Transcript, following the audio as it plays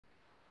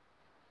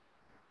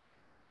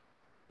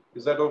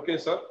Is that okay,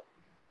 sir?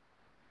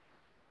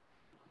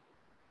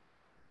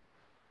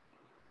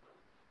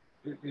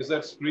 Is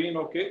that screen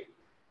okay?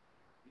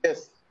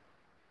 Yes.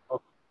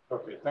 Okay,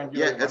 okay. Thank you.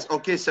 Yeah, very much. it's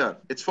okay, sir.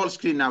 It's full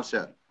screen now,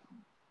 sir.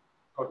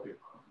 Okay.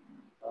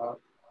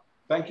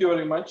 Thank you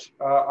very much.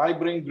 I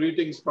bring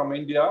greetings from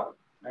India.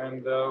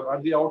 And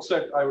at the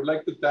outset, I would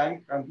like to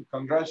thank and to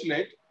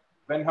congratulate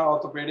Benha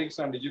Orthopedics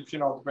and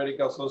Egyptian Orthopedic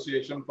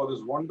Association for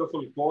this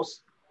wonderful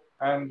course,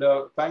 and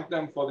thank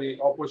them for the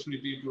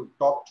opportunity to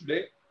talk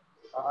today.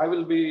 I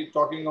will be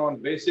talking on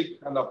basic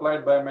and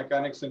applied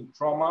biomechanics in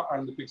trauma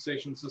and the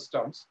fixation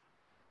systems.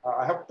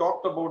 I have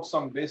talked about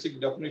some basic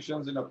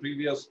definitions in a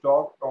previous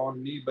talk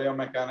on knee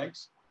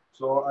biomechanics,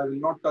 so I will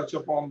not touch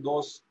upon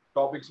those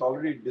topics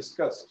already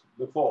discussed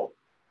before.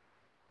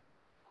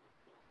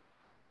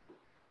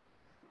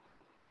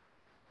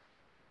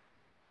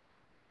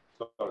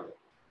 Sorry.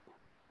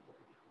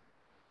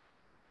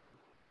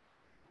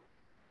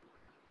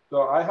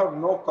 So I have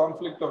no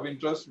conflict of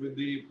interest with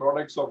the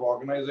products of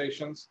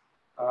organizations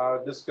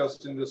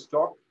discussed in this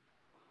talk.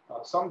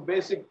 Some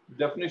basic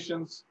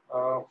definitions.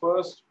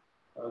 First,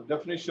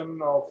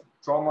 definition of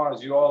trauma,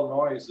 as you all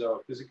know, is a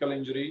physical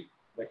injury.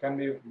 There can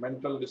be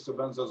mental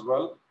disturbance as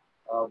well.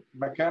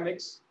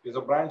 Mechanics is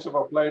a branch of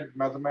applied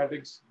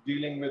mathematics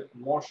dealing with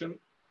motion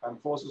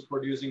and forces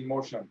producing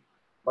motion.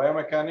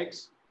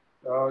 Biomechanics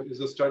is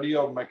a study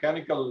of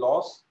mechanical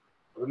laws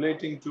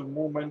relating to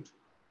movement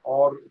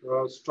or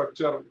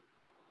structure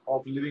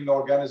of living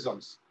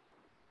organisms.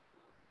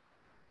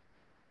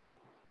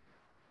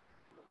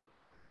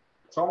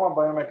 Trauma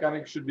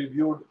biomechanics should be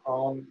viewed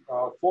on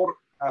 4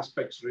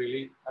 aspects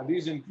really, and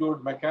these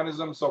include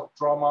mechanisms of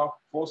trauma,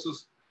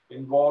 forces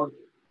involved,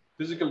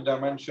 physical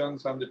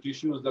dimensions, and the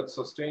tissues that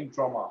sustain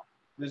trauma.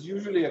 There's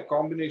usually a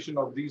combination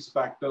of these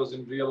factors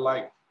in real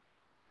life.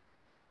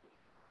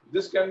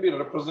 This can be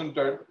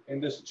represented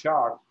in this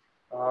chart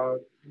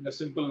in a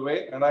simple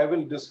way, and I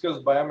will discuss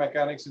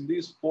biomechanics in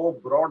these 4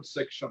 broad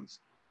sections.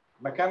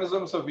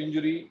 Mechanisms of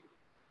injury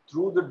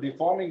through the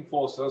deforming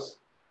forces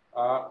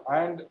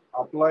and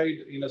applied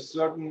in a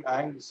certain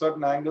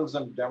angles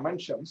and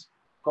dimensions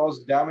cause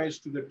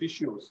damage to the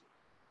tissues.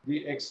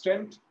 The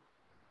extent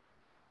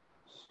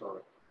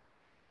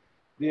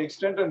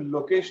and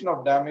location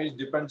of damage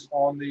depends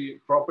on the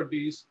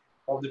properties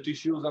of the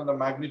tissues and the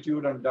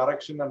magnitude and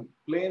direction and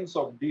planes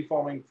of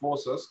deforming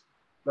forces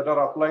that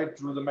are applied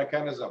through the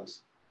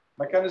mechanisms.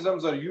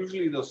 Mechanisms are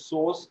usually the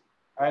source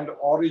and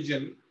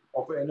origin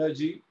of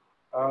energy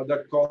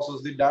that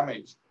causes the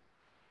damage.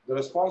 The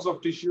response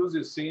of tissues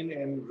is seen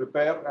in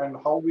repair, and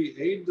how we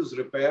aid this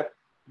repair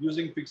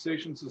using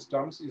fixation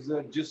systems is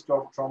the gist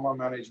of trauma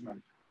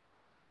management.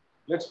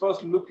 Let's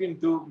first look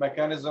into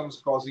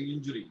mechanisms causing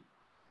injury.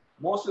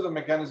 Most of the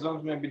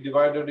mechanisms may be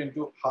divided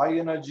into high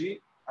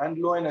energy and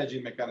low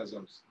energy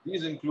mechanisms.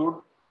 These include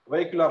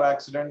vehicular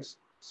accidents,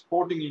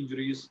 sporting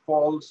injuries,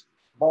 falls,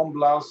 bomb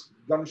blasts,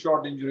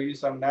 gunshot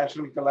injuries, and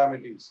natural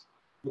calamities.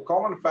 The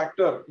common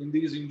factor in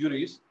these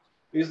injuries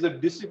is the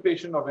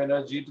dissipation of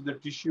energy to the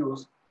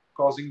tissues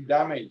causing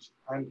damage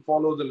and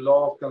follow the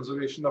law of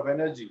conservation of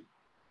energy.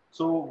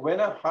 So when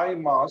a high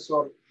mass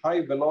or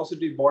high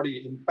velocity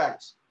body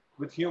impacts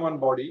with human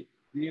body,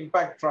 the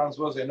impact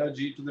transfers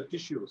energy to the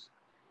tissues,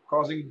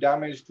 causing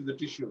damage to the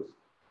tissues.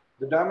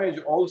 The damage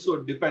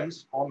also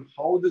depends on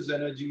how this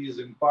energy is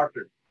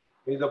imparted,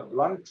 either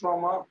blunt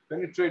trauma,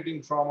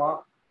 penetrating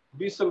trauma,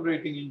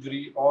 decelerating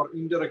injury, or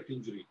indirect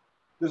injury.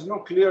 There's no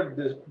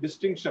clear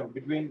distinction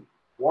between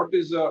what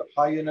is a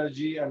high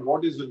energy and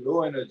what is a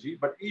low energy,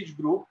 but each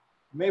group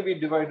may be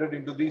divided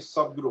into these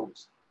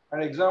subgroups.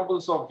 And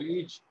examples of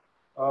each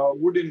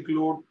would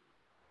include,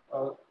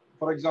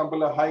 for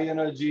example, a high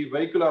energy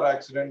vehicular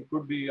accident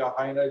could be a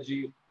high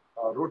energy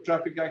road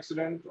traffic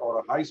accident or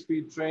a high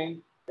speed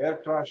train, air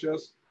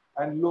crashes,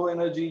 and low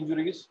energy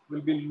injuries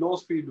will be low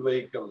speed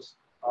vehicles,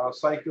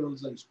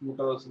 cycles and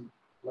scooters, and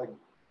like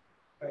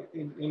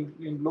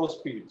in low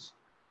speeds.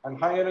 And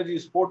high energy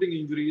sporting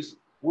injuries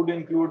would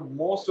include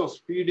most of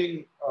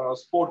speeding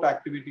sport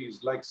activities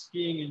like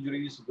skiing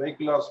injuries,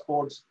 vehicular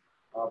sports,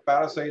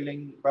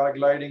 parasailing,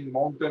 paragliding,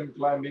 mountain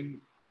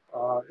climbing,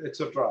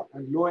 etc.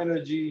 And low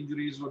energy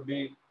injuries would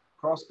be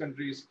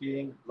cross-country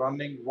skiing,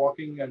 running,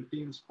 walking, and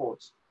team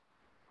sports.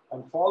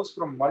 And falls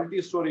from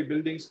multi-story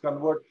buildings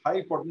convert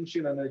high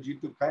potential energy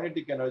to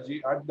kinetic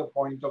energy at the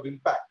point of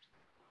impact,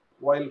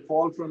 while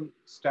fall from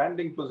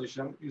standing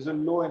position is a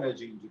low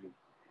energy injury.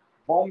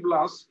 Bomb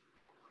blasts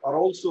are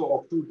also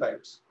of 2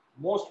 types.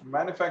 Most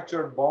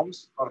manufactured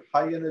bombs are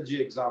high energy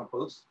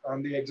examples,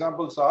 and the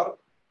examples are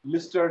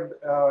listed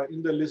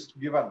in the list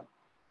given,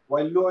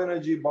 while low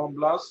energy bomb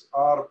blasts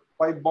are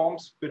pipe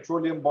bombs,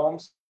 petroleum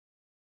bombs,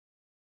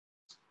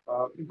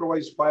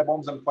 improvised fire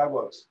bombs, and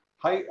fireworks.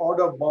 High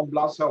order bomb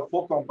blasts have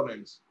 4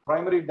 components.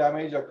 Primary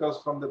damage occurs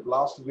from the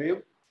blast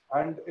wave,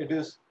 and it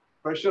is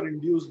pressure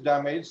induced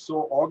damage,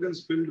 so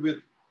organs filled with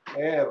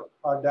air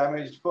are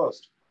damaged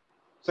first.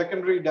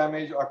 Secondary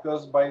damage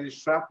occurs by the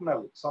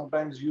shrapnel,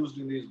 sometimes used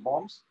in these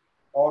bombs,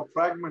 or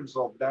fragments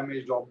of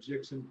damaged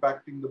objects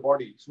impacting the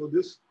body. So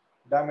this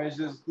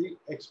damages the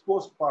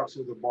exposed parts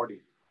of the body.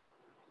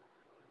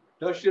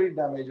 Tertiary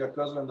damage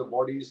occurs when the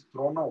body is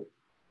thrown out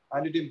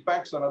and it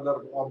impacts another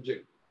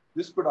object.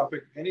 This could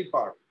affect any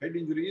part. Head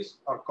injuries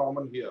are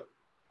common here.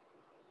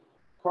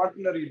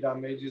 Quaternary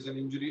damage is an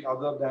injury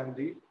other than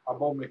the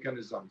above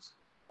mechanisms.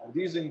 And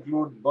these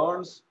include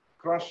burns,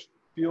 crush,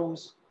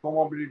 fumes,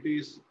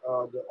 comorbidities,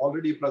 the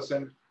already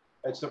present,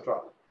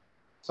 etc.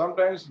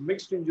 Sometimes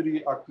mixed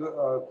injury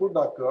could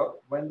occur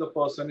when the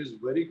person is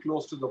very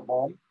close to the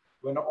bomb,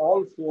 when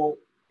all four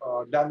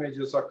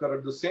damages occur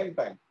at the same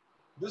time.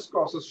 This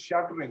causes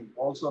shattering,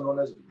 also known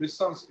as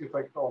Brisson's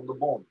effect on the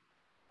bone.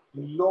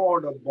 In low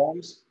order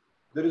bombs,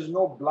 there is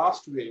no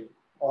blast wave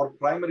or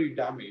primary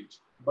damage,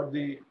 but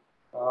the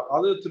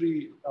other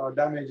three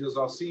damages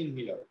are seen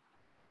here.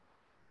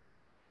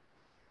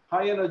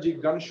 High energy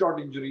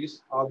gunshot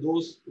injuries are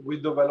those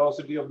with the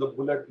velocity of the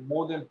bullet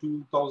more than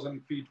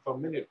 2,000 feet per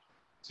minute,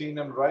 seen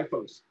in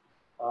rifles.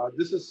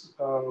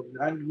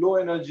 And low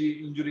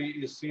energy injury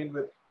is seen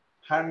with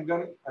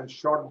handgun and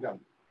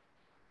shotgun.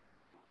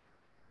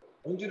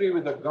 Injury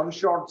with the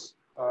gunshots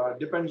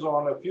depends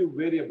on a few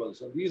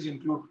variables, and these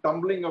include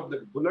tumbling of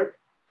the bullet,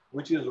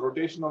 which is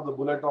rotation of the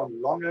bullet on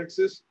long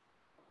axis,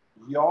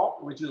 yaw,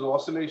 which is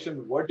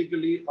oscillation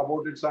vertically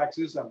about its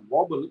axis, and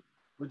wobble,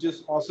 which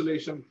is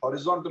oscillation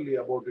horizontally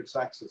about its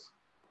axis.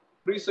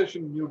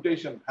 Precession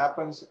mutation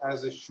happens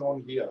as is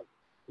shown here.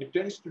 It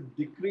tends to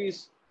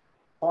decrease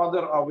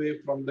farther away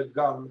from the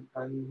gun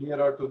and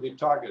nearer to the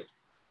target.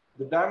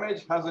 The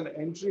damage has an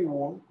entry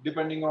wound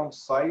depending on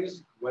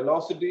size,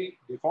 velocity,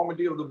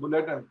 deformity of the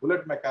bullet and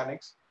bullet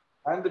mechanics,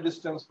 and the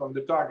distance from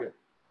the target.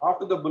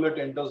 After the bullet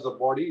enters the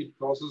body, it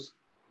causes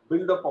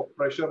buildup of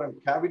pressure and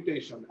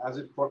cavitation as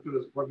it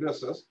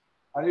progresses,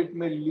 and it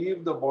may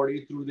leave the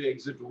body through the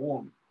exit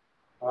wound.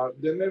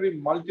 There may be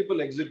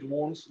multiple exit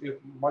wounds if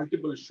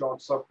multiple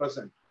shots are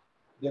present.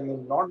 There may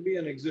not be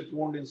an exit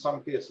wound in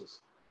some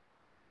cases.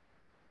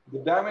 The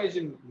damage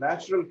in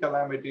natural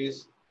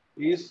calamities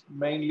is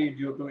mainly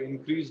due to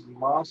increased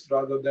mass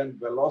rather than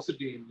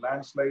velocity in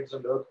landslides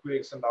and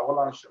earthquakes and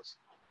avalanches.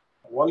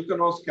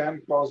 Volcanoes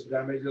can cause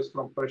damages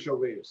from pressure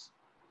waves.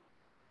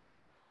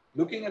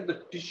 Looking at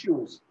the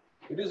tissues,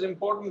 it is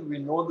important we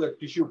know the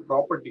tissue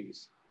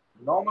properties.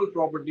 Normal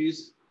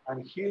properties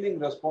and healing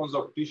response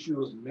of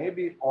tissues may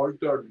be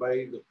altered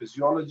by the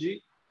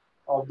physiology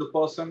of the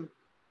person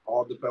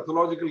or the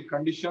pathological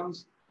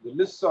conditions. The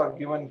lists are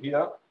given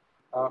here.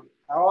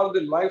 All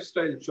the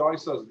lifestyle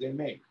choices they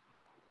make.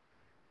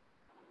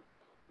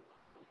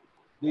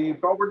 The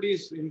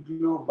properties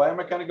include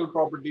biomechanical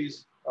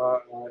properties,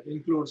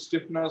 include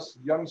stiffness,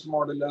 Young's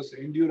modulus,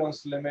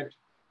 endurance limit,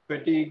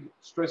 fatigue,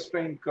 stress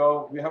strain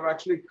curve. We have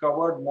actually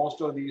covered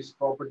most of these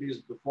properties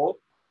before.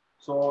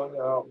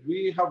 So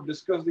we have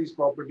discussed these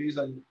properties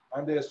and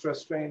their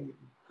stress strain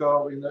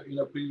curve in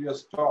a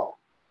previous talk.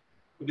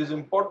 It is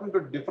important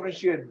to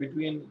differentiate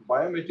between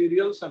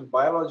biomaterials and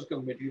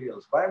biological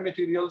materials.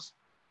 Biomaterials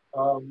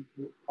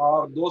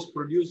are those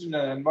produced in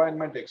an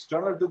environment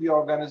external to the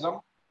organism,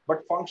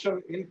 but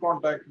function in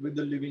contact with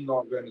the living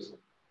organism.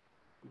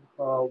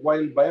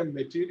 While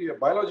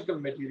biological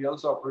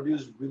materials are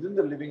produced within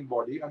the living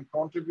body and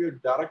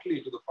contribute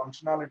directly to the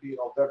functionality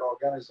of that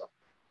organism.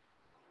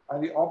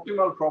 And the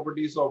optimal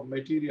properties of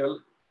material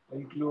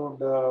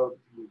include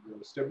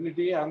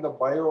stability and the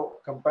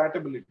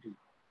biocompatibility.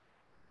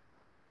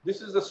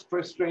 This is the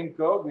stress strain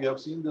curve. We have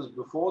seen this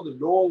before. The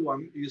lower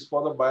one is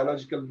for the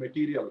biological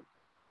material.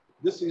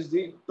 This is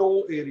the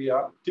toe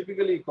area,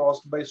 typically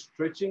caused by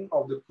stretching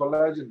of the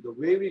collagen, the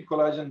wavy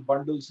collagen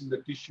bundles in the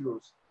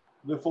tissues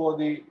before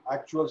the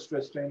actual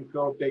stress strain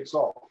curve takes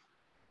off.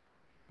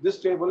 This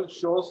table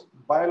shows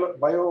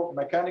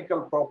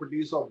biomechanical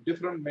properties of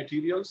different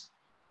materials,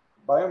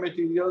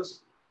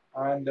 biomaterials,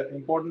 and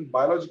important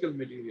biological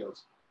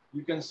materials.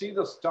 You can see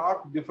the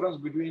stark difference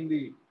between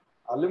the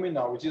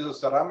alumina, which is a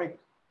ceramic,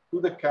 to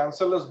the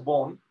cancellous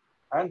bone,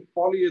 and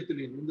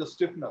polyethylene in the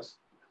stiffness.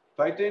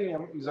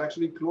 Titanium is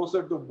actually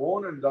closer to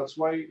bone, and that's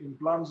why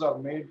implants are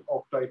made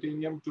of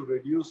titanium to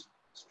reduce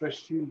stress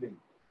shielding.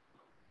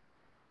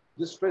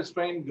 This stress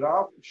strain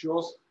graph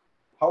shows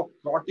how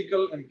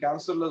cortical and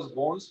cancellous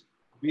bones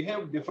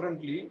behave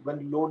differently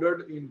when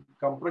loaded in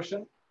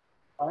compression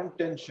and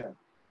tension.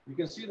 You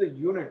can see the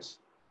units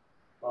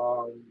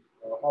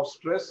of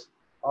stress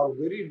are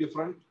very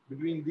different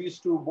between these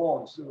two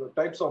bones,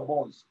 types of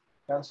bones.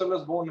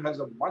 Cancellous bone has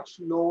a much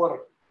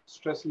lower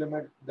stress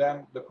limit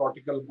than the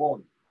cortical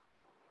bone.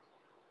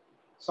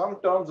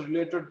 Some terms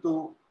related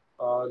to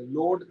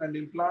load and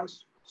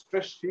implants,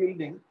 stress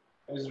shielding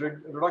is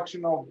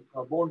reduction of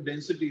bone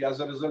density as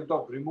a result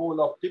of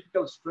removal of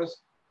typical stress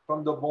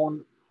from the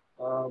bone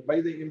by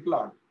the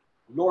implant.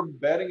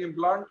 Load-bearing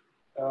implant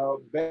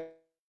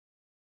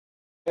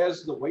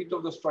bears the weight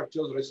of the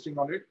structures resting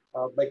on it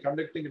by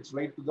conducting its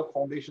weight to the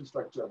foundation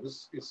structure.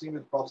 This is seen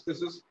with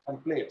prosthesis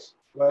and plates,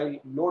 while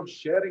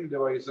load-sharing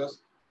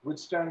devices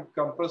withstand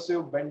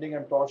compressive bending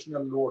and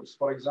torsional loads,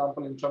 for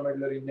example,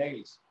 intramedullary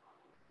nails.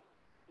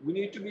 We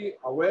need to be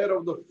aware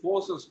of the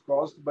forces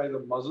caused by the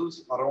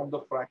muscles around the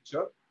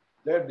fracture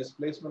their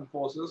displacement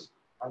forces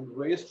and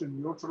ways to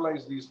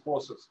neutralize these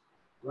forces.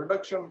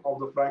 Reduction of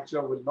the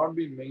fracture will not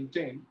be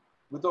maintained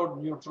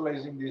without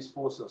neutralizing these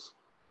forces.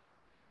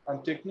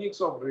 And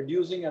techniques of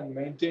reducing and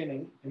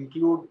maintaining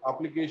include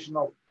application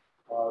of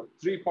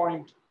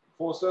 3-point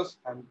forces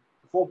and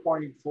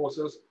 4-point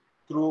forces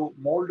through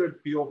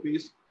molded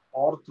POPs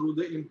or through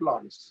the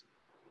implants.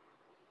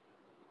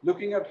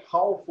 Looking at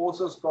how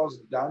forces cause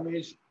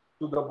damage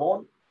to the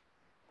bone,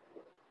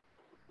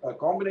 a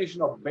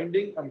combination of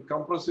bending and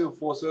compressive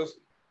forces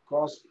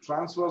cause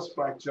transverse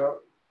fracture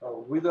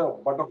with a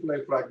butterfly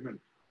fragment.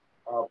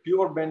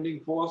 Pure bending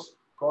force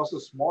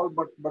causes small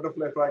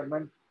butterfly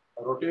fragment.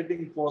 A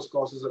rotating force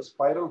causes a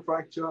spiral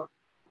fracture.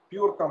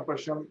 Pure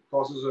compression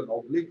causes an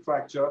oblique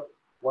fracture,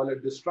 while a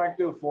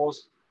distractive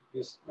force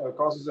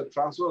causes a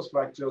transverse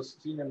fracture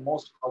seen in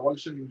most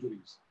avulsion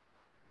injuries.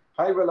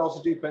 High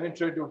velocity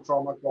penetrative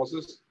trauma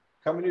causes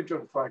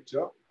comminuted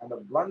fracture, and a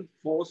blunt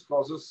force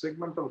causes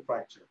segmental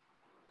fracture.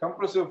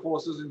 Compressive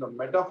forces in the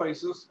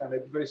metaphysis and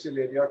epiphyseal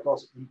area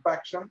cause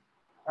impaction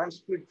and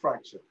split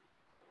fracture.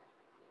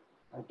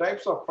 And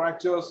types of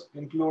fractures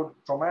include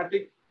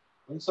traumatic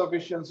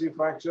insufficiency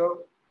fracture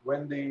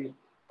when the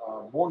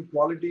bone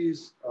quality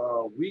is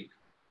weak,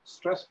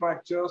 stress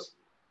fractures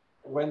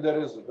when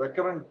there is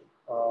recurrent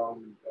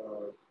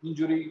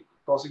injury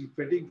causing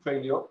fatigue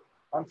failure,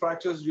 and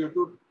fractures due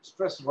to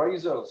stress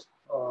risers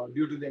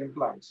due to the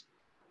implants.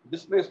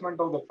 Displacement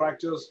of the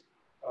fractures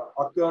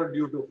occur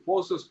due to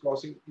forces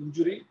causing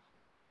injury,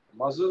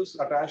 muscles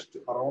attached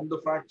around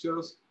the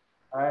fractures,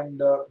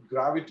 and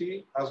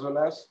gravity as well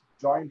as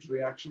joint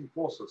reaction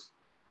forces.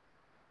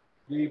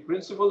 The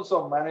principles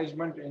of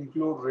management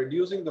include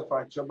reducing the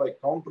fracture by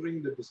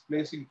countering the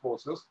displacing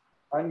forces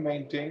and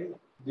maintaining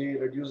the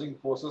reducing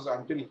forces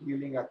until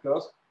healing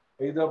occurs,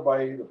 either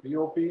by the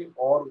POP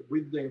or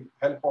with the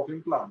help of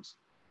implants.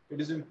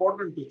 It is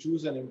important to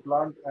choose an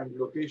implant and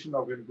location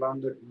of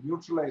implant that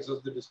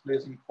neutralizes the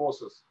displacing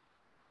forces.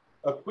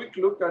 A quick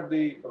look at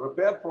the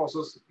repair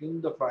process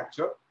in the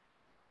fracture.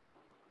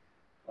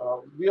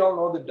 We all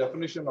know the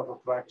definition of a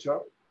fracture.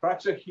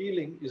 Fracture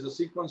healing is a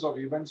sequence of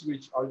events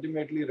which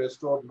ultimately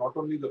restore not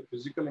only the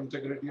physical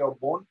integrity of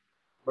bone,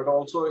 but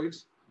also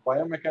its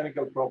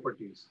biomechanical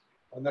properties.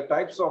 And the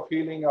types of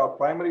healing are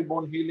primary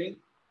bone healing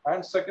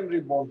and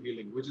secondary bone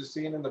healing, which is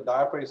seen in the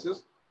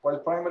diaphysis, while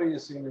primary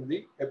is seen in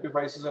the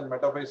epiphysis and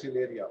metaphyseal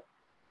area.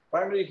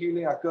 Primary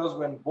healing occurs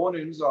when bone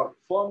ends are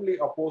firmly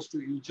opposed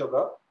to each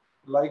other,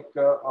 like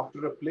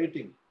after a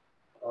plating,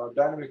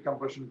 dynamic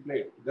compression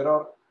plate. There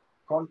are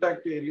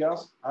contact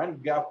areas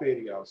and gap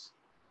areas.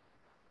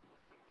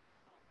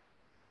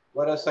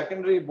 Whereas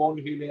secondary bone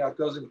healing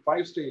occurs in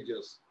 5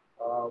 stages,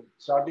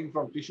 starting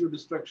from tissue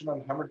destruction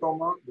and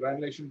hematoma,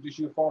 granulation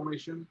tissue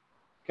formation,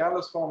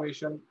 callus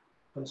formation,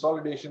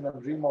 consolidation,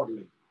 and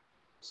remodeling.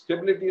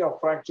 Stability of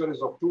fracture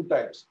is of 2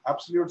 types.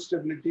 Absolute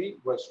stability,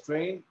 where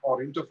strain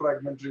or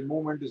interfragmentary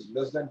movement is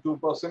less than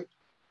 2%.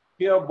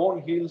 Here,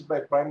 bone heals by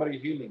primary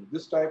healing.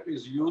 This type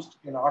is used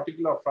in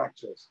articular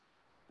fractures.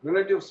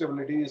 Relative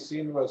stability is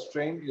seen where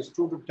strain is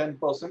 2 to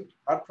 10%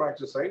 at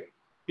fracture site.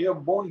 Here,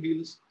 bone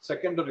heals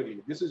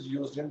secondarily. This is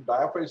used in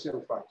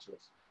diaphyseal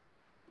fractures.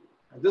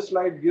 And this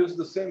slide gives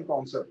the same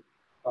concept.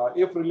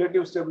 If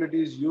relative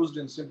stability is used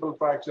in simple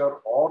fracture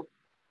or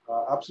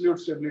absolute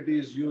stability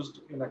is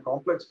used in a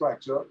complex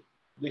fracture,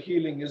 the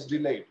healing is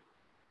delayed.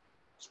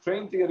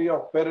 Strain theory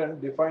of Perrin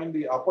defined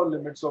the upper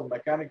limits of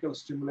mechanical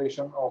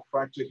stimulation of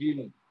fracture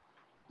healing.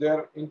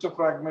 Their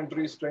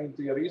interfragmentary strain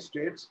theory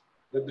states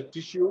that the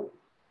tissue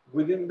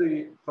within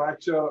the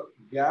fracture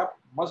gap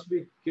must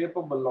be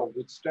capable of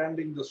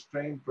withstanding the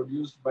strain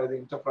produced by the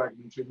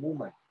interfragmentary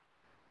movement.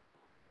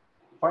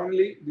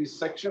 Finally, the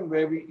section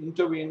where we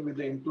intervene with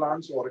the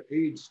implants or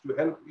aids to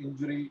help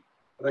injury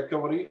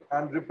recovery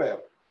and repair.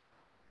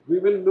 We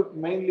will look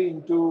mainly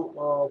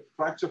into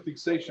fracture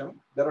fixation.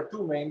 There are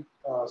 2 main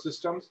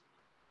systems,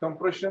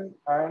 compression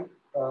and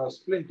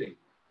splinting.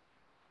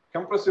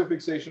 Compressive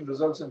fixation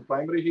results in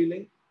primary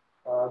healing.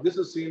 This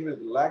is seen with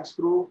lag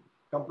screw,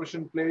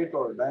 compression plate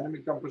or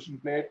dynamic compression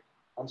plate,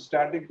 and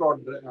static or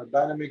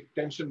dynamic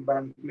tension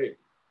band plate.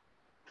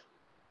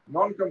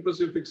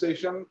 Non-compressive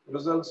fixation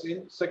results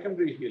in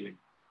secondary healing.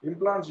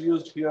 Implants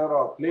used here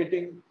are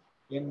plating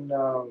in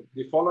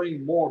the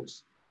following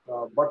modes: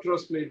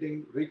 buttress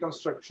plating,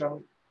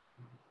 reconstruction,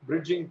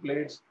 bridging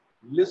plates,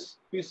 LIS,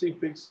 PC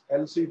fix,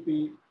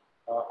 LCP,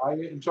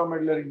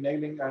 intramedullary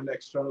nailing, and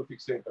external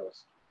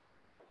fixators.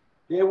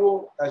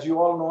 AWO, as you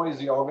all know, is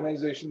the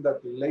organization that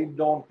laid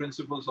down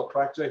principles of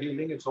fracture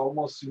healing. It's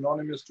almost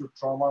synonymous to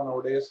trauma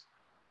nowadays.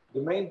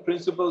 The main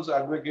principles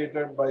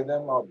advocated by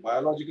them are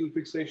biological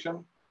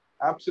fixation,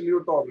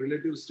 absolute or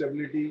relative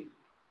stability,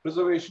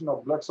 preservation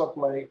of blood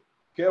supply,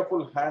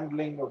 careful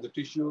handling of the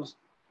tissues,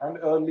 and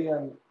early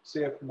and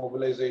safe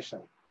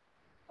mobilization.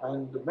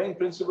 And the main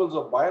principles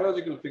of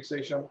biological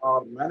fixation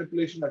are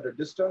manipulation at a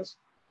distance,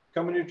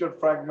 comminuted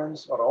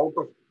fragments are out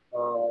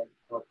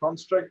of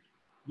construct,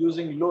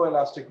 using low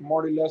elastic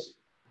modulus,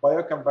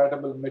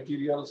 biocompatible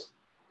materials,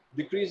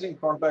 decreasing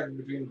contact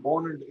between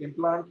bone and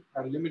implant,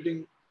 and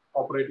limiting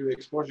operative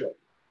exposure.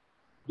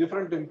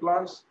 Different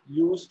implants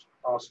used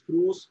are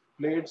screws,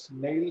 plates,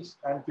 nails,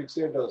 and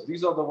fixators.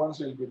 These are the ones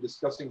we'll be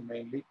discussing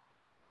mainly.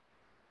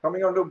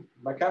 Coming on to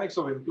mechanics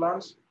of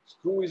implants,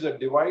 screw is a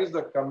device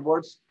that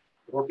converts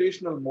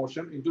rotational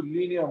motion into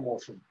linear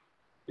motion.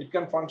 It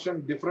can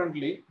function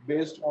differently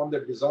based on the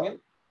design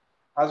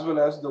as well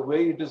as the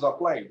way it is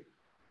applied.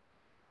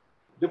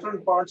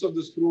 Different parts of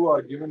the screw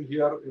are given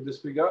here in this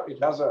figure.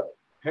 It has a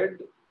head,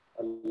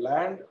 a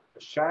land,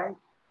 a shank,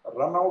 a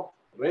runout,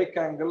 rake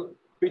angle,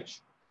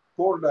 pitch,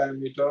 core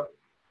diameter,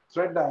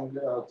 thread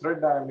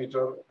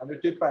diameter, and a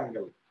tip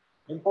angle.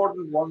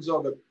 Important ones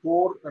are the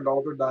core and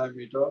outer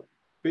diameter,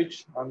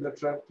 pitch, and the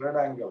thread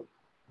angle.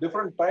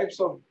 Different types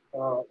of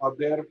are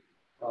there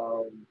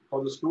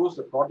for the screws,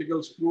 the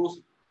cortical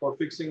screws for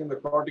fixing in the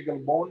cortical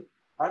bone,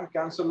 and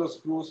cancellous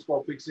screws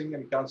for fixing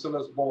in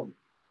cancellous bone.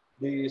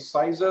 The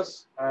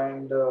sizes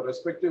and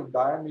respective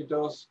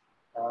diameters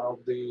of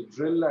the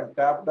drill and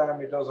tap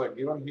diameters are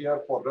given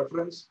here for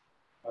reference.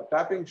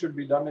 Tapping should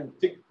be done in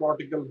thick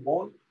cortical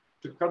bone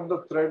to cut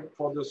the thread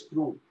for the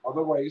screw.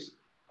 Otherwise,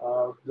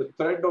 the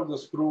thread of the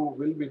screw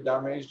will be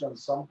damaged and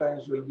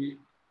sometimes will be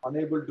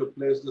unable to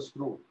place the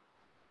screw.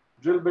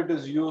 Drill bit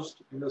is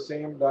used in the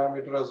same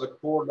diameter as the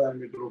core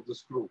diameter of the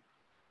screw.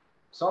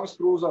 Some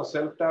screws are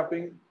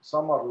self-tapping,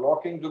 some are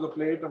locking to the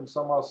plate, and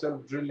some are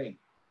self-drilling.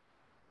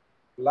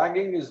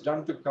 Lagging is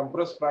done to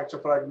compress fracture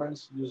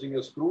fragments using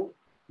a screw.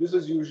 This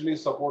is usually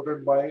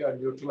supported by a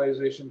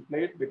neutralization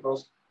plate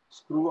because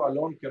screw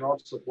alone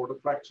cannot support a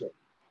fracture.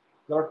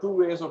 There are two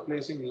ways of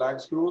placing lag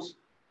screws.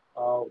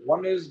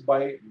 One is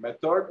by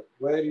method,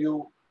 where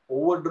you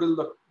over-drill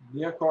the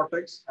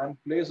neocortex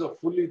and place a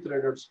fully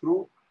threaded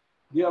screw.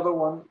 The other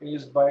one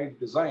is by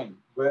design,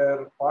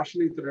 where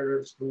partially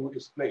threaded screw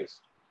is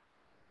placed.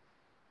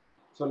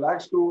 So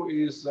lag screw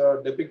is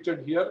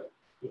depicted here.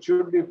 It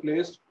should be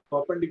placed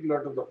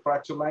perpendicular to the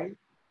fracture line.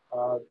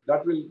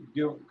 That will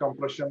give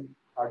compression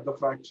at the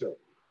fracture.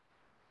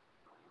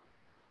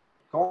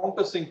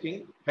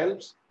 Countersinking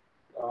helps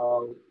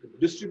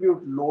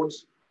distribute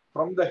loads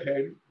from the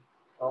head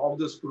of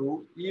the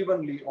screw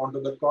evenly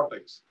onto the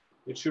cortex.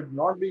 It should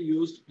not be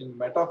used in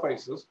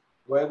metaphysis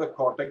where the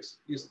cortex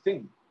is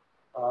thin.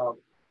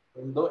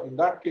 In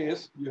that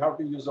case, you have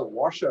to use a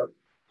washer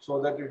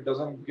so that it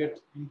doesn't get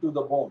into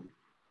the bone.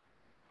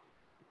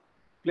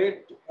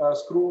 Plate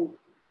screw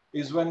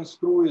is when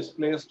screw is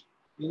placed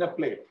in a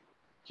plate.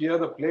 Here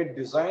the plate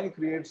design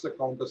creates the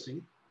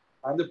countersink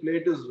and the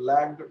plate is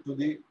lagged to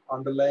the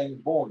underlying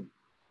bone,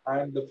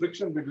 and the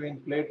friction between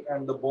plate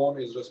and the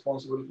bone is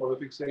responsible for the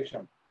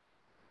fixation.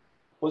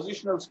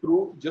 Positional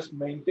screw just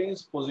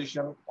maintains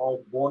position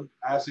of bone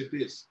as it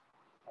is.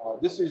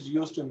 This is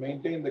used to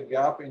maintain the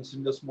gap in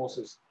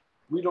syndesmosis.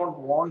 We don't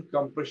want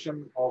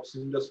compression of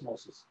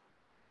syndesmosis.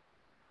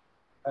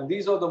 And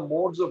these are the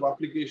modes of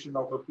application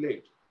of a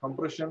plate: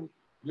 compression,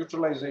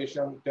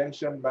 neutralization,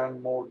 tension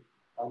band mode,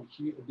 and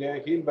they are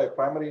healed by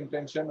primary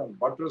intention, and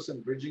buttress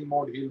and bridging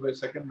mode healed by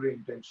secondary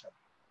intention.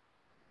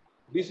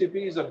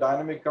 DCP is a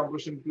dynamic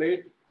compression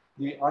plate.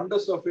 The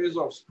undersurface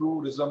of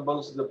screw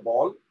resembles the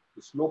ball.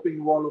 The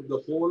sloping wall of the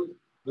hole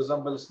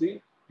resembles the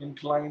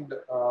inclined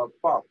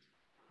path.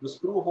 The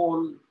screw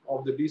hole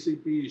of the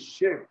DCP is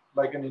shaped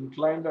like an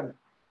inclined and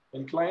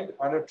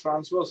a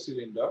transverse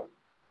cylinder.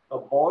 A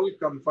ball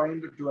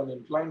confined to an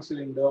inclined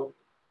cylinder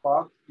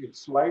path, it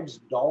slides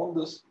down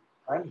this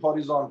and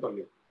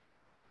horizontally.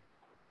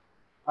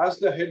 As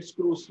the head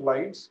screw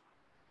slides,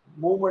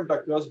 movement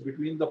occurs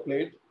between the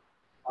plate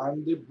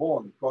and the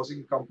bone,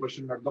 causing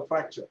compression at the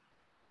fracture.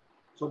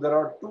 So there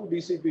are two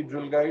DCP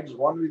drill guides,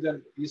 one with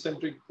an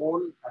eccentric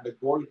hole and a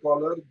gold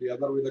collar, the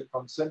other with a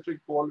concentric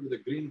hole with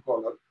a green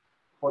collar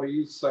for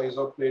each size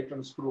of plate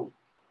and screw.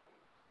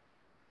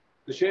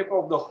 The shape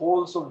of the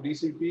holes of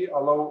DCP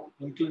allow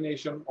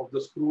inclination of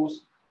the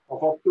screws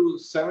of up to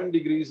 7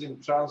 degrees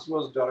in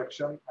transverse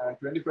direction and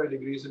 25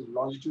 degrees in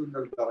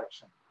longitudinal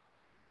direction.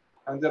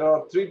 And there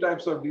are three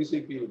types of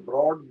DCP: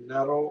 broad,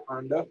 narrow,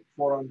 and a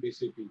forearm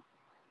DCP.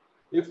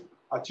 If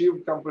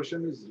achieved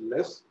compression is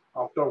less,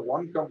 after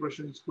one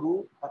compression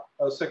screw,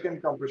 a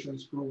second compression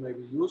screw may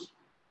be used,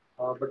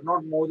 but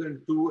not more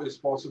than 2 is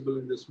possible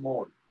in this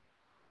mode.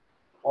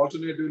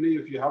 Alternatively,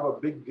 if you have a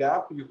big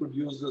gap, you could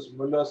use this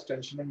Muller's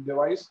tensioning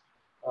device.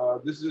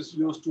 This is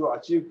used to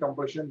achieve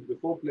compression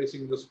before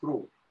placing the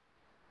screw.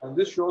 And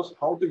this shows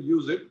how to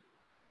use it.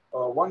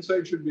 One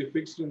side should be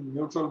fixed in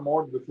neutral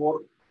mode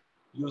before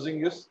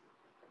using this.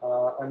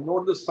 And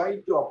note the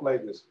side to apply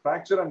this.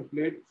 Fracture and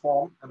plate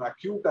form an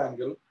acute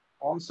angle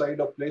on side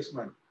of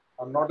placement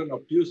and not an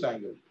obtuse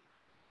angle.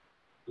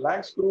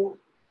 Lag screw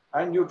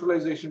and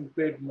neutralization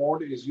plate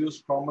mode is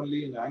used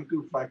commonly in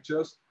ankle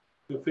fractures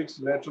to fix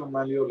lateral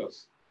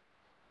malleolus.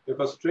 If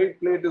a straight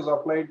plate is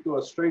applied to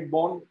a straight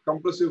bone,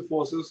 compressive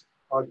forces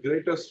are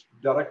greatest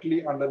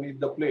directly underneath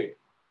the plate.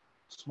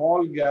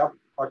 Small gap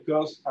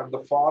occurs at the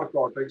far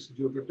cortex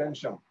due to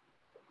tension.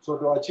 So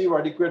to achieve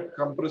adequate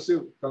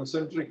compressive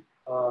concentric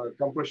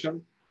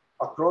compression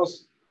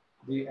across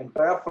the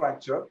entire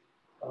fracture,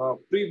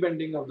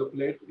 pre-bending of the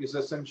plate is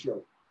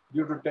essential.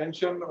 Due to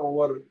tension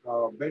over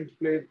bent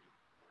plate,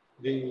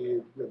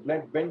 the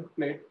bent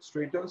plate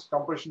straightens,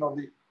 compression of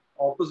the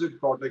opposite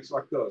cortex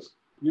occurs.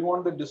 We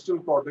want the distal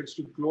cortex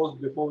to close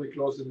before we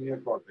close the near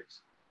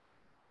cortex.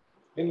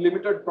 In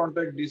limited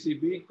contact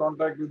DCP,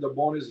 contact with the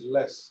bone is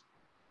less.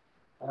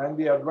 And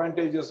the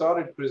advantages are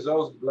it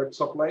preserves blood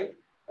supply,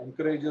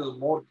 encourages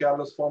more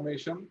callus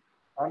formation,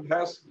 and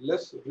has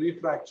less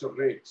refracture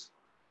rates.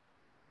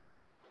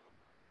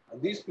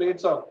 And these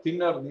plates are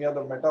thinner near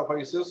the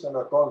metaphysis and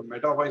are called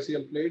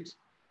metaphyseal plates.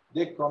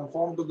 They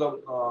conform to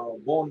the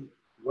bone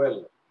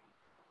well.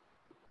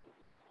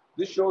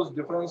 This shows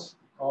difference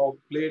of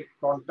plate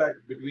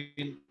contact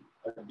between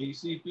a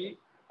DCP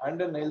and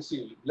an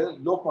LC,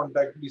 low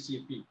contact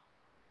DCP.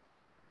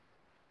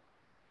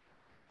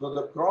 So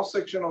the cross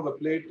section of the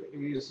plate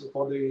is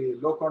for the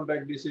low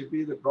contact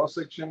DCP, the cross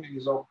section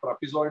is of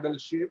trapezoidal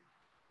shape,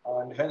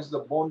 and hence the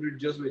bone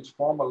ridges which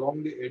form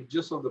along the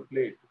edges of the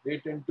plate, they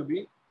tend to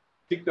be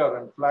thicker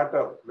and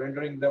flatter,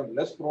 rendering them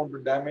less prone to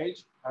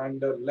damage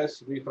and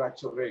less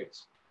refracture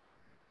rates.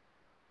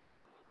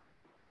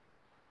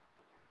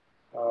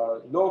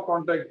 Low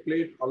contact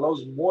plate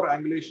allows more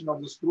angulation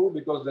of the screw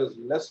because there's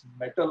less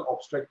metal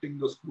obstructing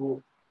the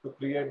screw to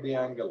create the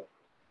angle.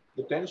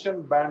 The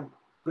tension band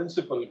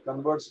principle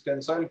converts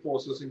tensile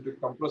forces into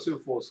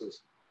compressive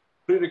forces.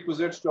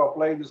 Prerequisites to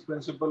apply this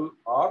principle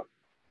are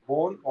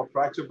bone or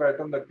fracture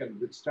pattern that can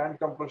withstand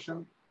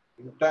compression,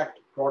 intact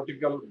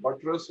cortical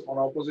buttress on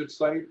opposite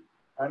side,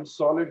 and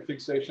solid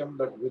fixation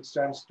that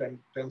withstands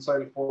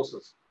tensile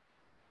forces.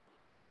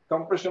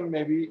 Compression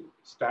may be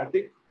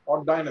static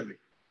or dynamic.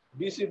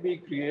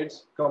 DCP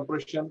creates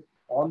compression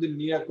on the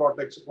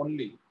neocortex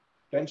only.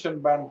 Tension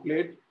band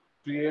plate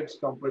creates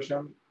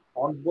compression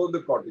on both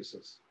the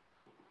cortices.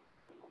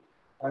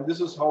 And this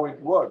is how it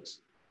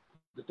works.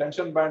 The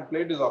tension band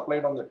plate is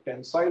applied on the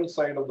tensile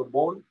side of the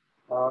bone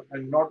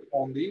and not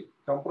on the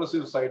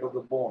compressive side of the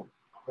bone.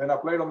 When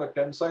applied on the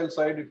tensile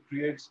side, it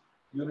creates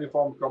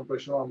uniform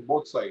compression on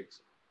both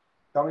sides.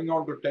 Coming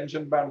on to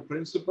tension band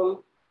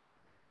principle,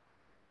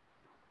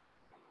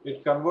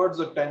 it converts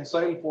the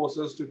tensile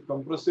forces to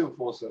compressive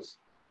forces.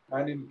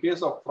 And in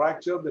case of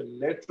fracture, the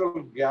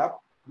lateral gap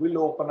will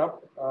open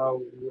up,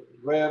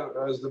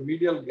 whereas the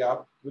medial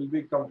gap will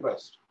be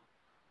compressed.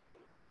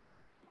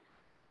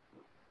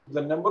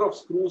 The number of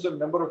screws and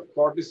number of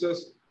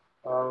cortices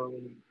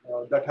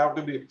that have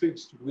to be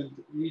fixed with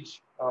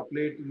each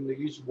plate in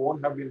each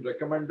bone have been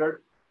recommended.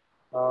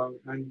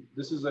 And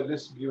this is a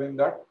list giving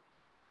that.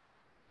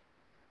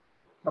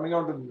 Coming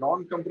on to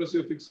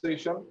non-compressive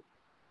fixation,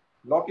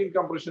 locking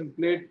compression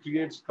plate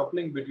creates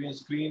coupling between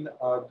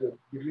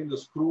between the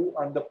screw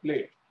and the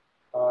plate.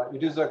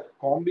 It is a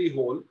combi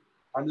hole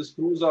and the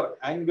screws are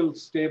angle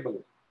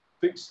stable,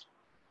 fixed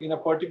in a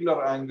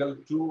particular angle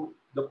to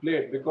the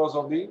plate because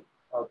of the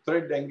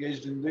thread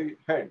engaged in the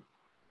head.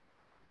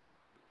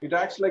 It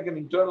acts like an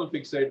internal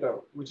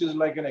fixator, which is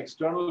like an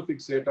external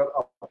fixator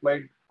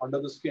applied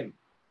under the skin.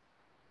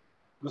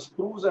 The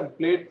screws and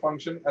plate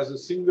function as a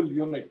single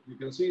unit. You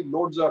can see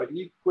loads are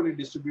equally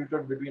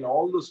distributed between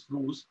all the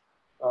screws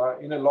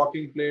in a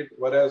locking plate,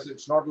 whereas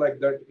it's not like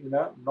that in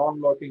a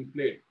non-locking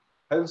plate.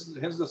 Hence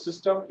the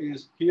system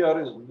is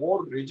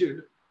more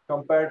rigid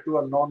compared to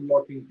a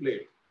non-locking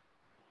plate.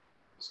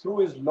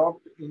 Screw is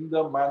locked in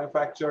the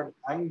manufactured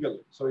angle,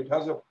 so it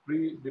has a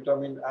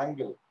predetermined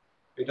angle.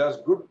 It has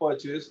good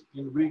purchase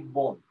in weak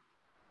bone.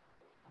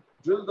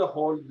 Drill the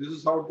hole. This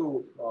is how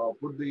to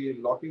put the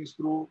locking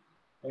screw,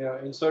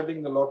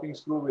 inserting the locking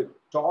screw with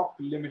torque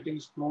limiting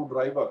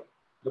screwdriver.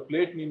 The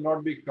plate need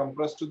not be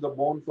compressed to the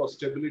bone for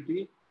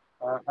stability,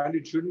 and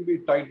it shouldn't be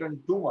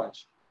tightened too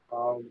much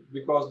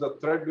because the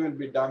thread will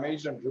be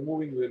damaged and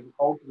removing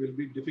will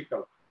be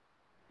difficult.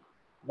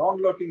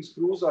 Non-locking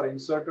screws are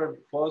inserted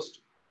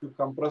first to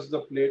compress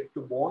the plate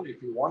to bone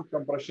if you want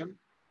compression,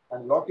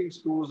 and locking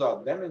screws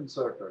are then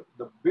inserted.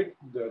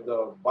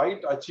 The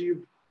bite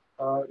achieved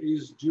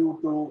is due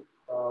to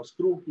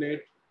screw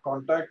plate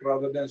contact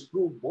rather than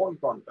screw bone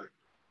contact.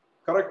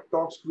 Correct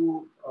torque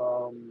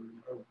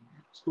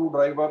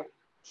screwdriver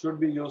should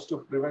be used to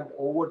prevent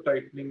over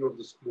tightening of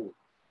the screw.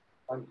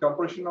 And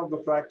compression of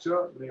the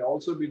fracture may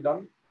also be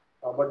done,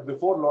 but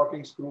before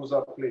locking screws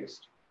are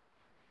placed.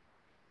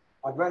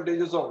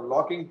 Advantages of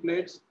locking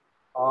plates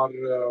are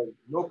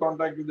no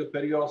contact with the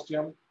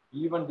periosteum,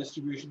 even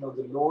distribution of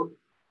the load,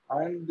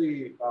 and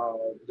the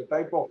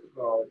type of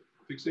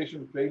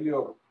fixation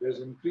failure. There's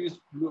increased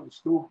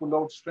screw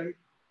pull-out strength,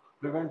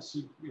 prevents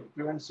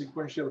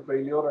sequential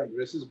failure, and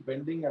resists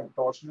bending and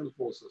torsional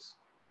forces.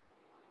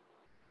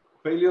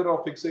 Failure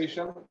of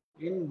fixation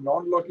in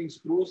non-locking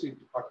screws, it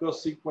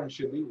occurs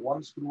sequentially,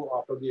 one screw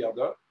after the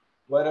other,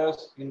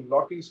 whereas in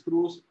locking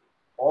screws,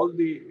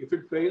 if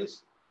it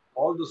fails,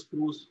 all the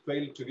screws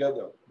fail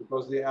together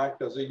because they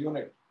act as a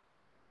unit.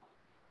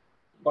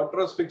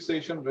 Buttress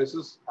fixation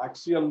resists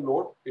axial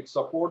load. It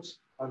supports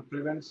and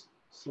prevents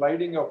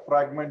sliding of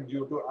fragment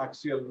due to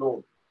axial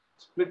load.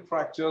 Split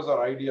fractures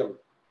are ideal.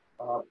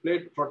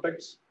 Plate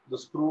protects the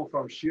screw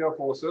from shear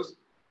forces.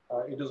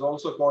 It is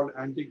also called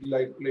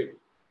anti-glide plate.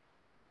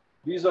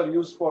 These are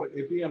used for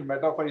epi and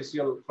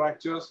metaphyseal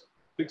fractures.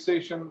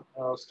 Fixation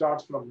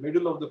starts from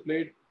middle of the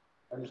plate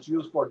and it's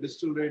used for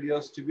distal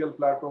radius, tibial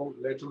plateau,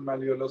 lateral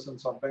malleolus, and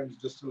sometimes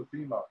distal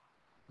femur.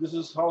 This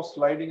is how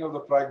sliding of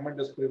the fragment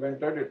is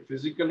prevented. It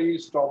physically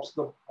stops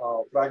the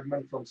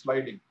fragment from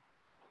sliding.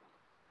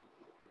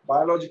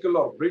 Biological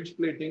or bridge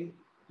plating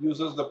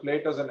uses the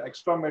plate as an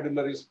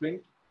extramedullary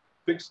splint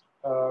fixed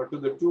to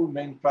the two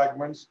main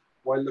fragments,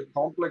 while the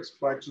complex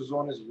fracture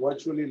zone is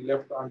virtually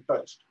left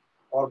untouched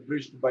or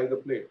bridged by the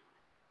plate.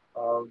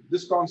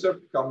 This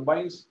concept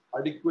combines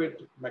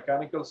adequate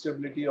mechanical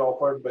stability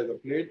offered by the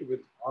plate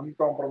with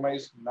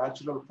uncompromised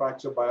natural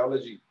fracture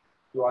biology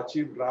to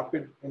achieve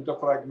rapid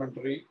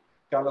interfragmentary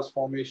callus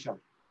formation.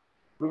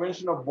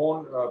 Preservation of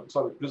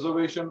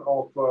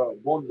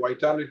bone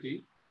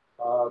vitality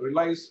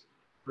relies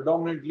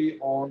predominantly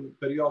on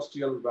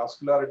periosteal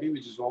vascularity,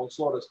 which is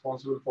also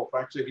responsible for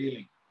fracture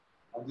healing.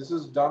 And this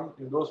is done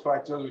in those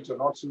fractures which are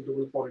not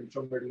suitable for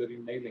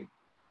intramedullary nailing.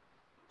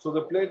 So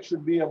the plate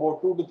should be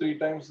about 2 to 3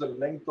 times the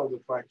length of the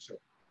fracture.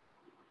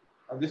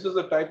 And this is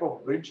the type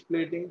of bridge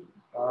plating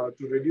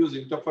to reduce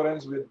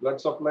interference with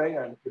blood supply,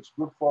 and it's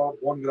good for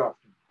bone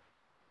grafting.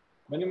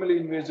 Minimally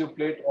invasive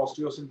plate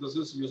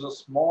osteosynthesis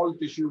uses small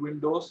tissue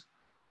windows.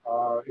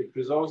 It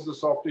preserves the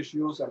soft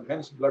tissues and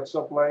hence blood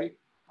supply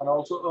and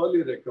also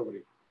early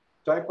recovery.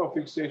 Type of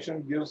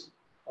fixation gives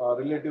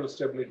relative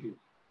stability.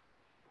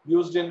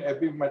 Used in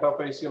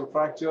epimetaphyseal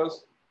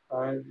fractures,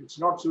 and it's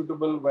not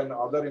suitable when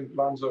other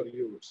implants are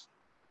used.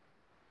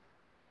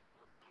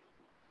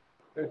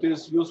 It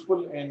is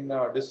useful in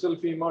distal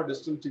femur,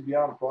 distal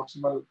tibia, and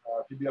proximal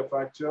tibia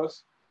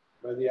fractures,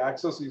 where the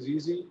access is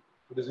easy.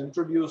 It is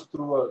introduced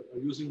through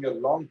using a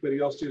long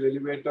periosteal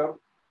elevator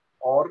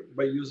or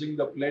by using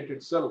the plate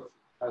itself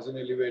as an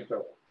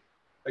elevator.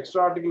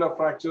 Extra-articular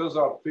fractures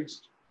are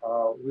fixed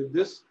with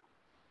this.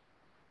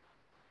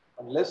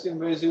 And less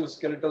invasive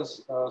skeletal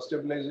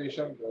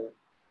stabilization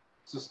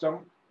system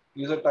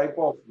is a type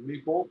of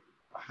MIPO,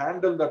 a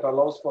handle that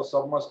allows for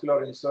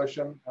submuscular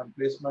insertion and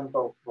placement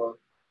of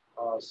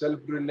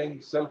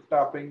self-drilling,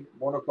 self-tapping,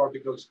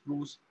 monocortical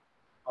screws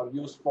are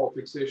used for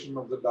fixation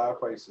of the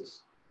diaphysis.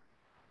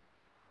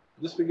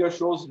 This figure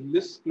shows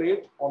LIS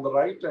plate on the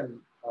right and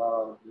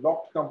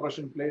locked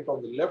compression plate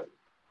on the left.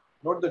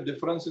 Note the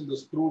difference in the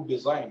screw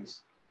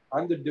designs,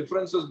 and the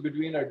differences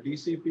between a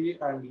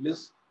DCP and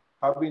LIS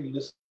have been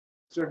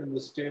listed in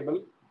this table.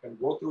 You can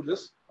go through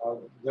this.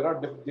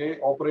 They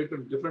operate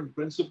on different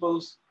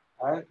principles,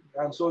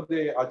 and so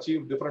they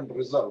achieve different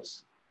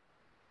results.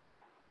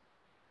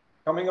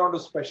 Coming on to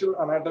special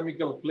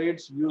anatomical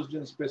plates used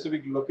in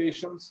specific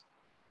locations.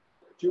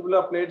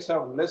 Tubular plates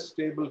have less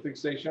stable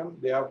fixation.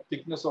 They have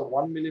thickness of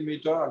 1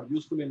 millimeter and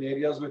useful in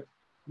areas with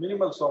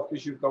minimal soft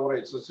tissue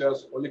coverage, such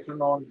as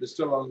olecranon,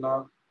 distal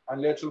ulna,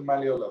 and lateral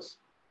malleolus.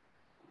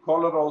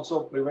 Collar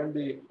also prevent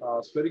the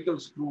spherical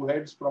screw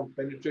heads from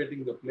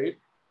penetrating the plate,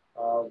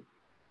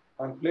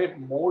 and plate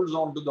molds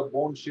onto the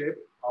bone shape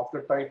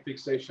after tight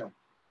fixation.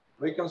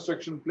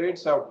 Reconstruction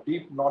plates have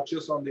deep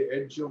notches on the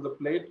edge of the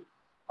plate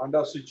and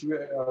are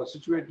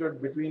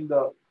situated between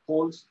the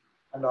holes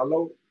and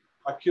allow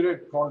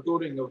accurate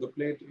contouring of the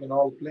plate in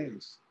all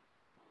planes.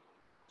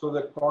 So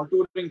the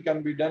contouring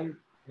can be done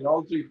in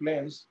all 3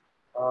 planes,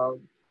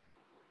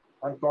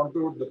 and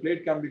the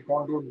plate can be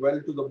contoured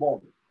well to the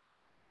bone.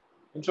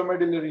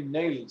 Intramedullary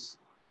nails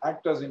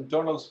act as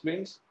internal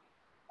splints,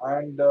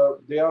 and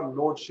they are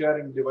load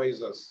sharing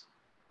devices.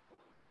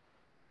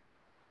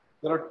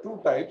 There are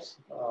 2 types,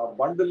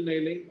 bundle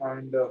nailing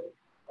and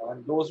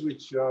those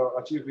which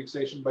achieve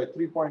fixation by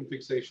 3-point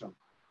fixation.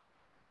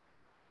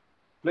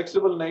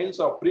 Flexible nails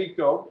are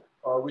pre-curved,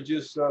 which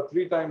is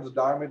 3 times the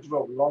diameter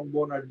of long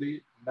bone at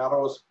the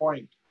narrowest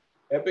point.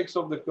 Apex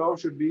of the curve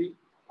should be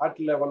at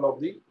level of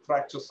the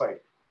fracture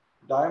site.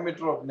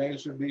 Diameter of nail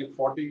should be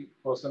 40%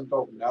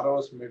 of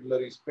narrowest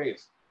medullary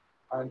space,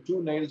 and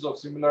 2 nails of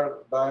similar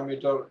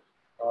diameter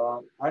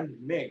and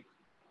make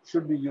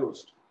should be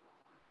used.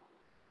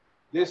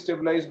 They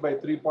stabilize by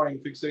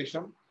 3-point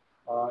fixation.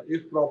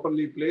 If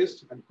properly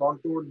placed and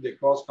contoured, they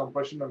cause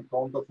compression and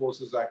counter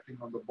forces acting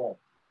on the bone.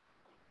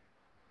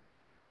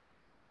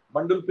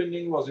 Bundle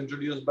pinning was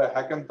introduced by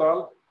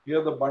Hackenthal.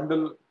 Here the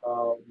bundle,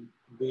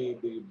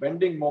 the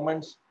bending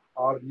moments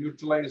are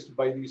neutralized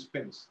by these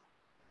pins.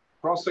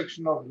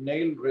 Cross-section of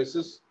nail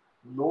resists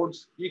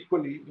loads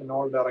equally in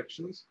all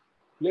directions.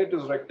 Plate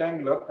is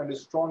rectangular and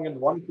is strong in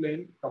one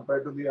plane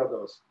compared to the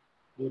others.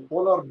 The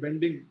polar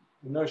bending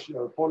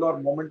inertia, polar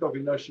moment of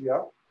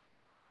inertia,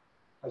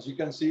 as you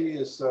can see,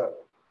 is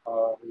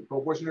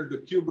proportional to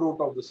cube root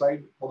of the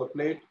side for the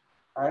plate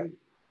and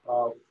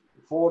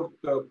 4th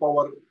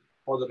power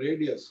for the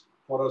radius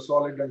for a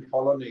solid and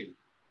hollow nail.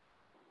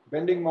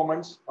 Bending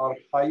moments are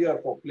higher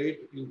for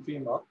plate in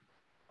femur.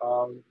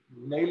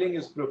 Nailing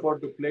is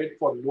preferred to plate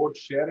for load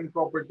sharing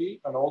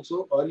property and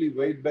also early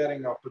weight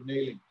bearing after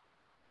nailing.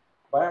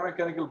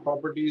 Biomechanical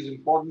properties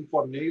important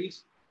for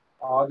nails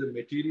are the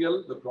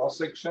material, the cross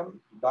section,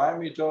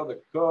 diameter, the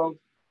curve,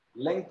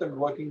 length and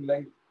working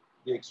length,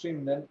 the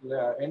extreme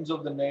ends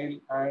of the nail,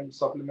 and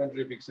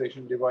supplementary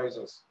fixation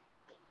devices.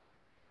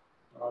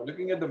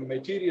 Looking at the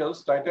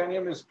materials,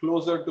 titanium is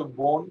closer to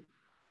bone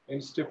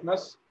in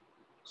stiffness,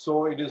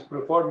 so it is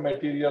preferred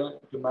material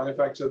to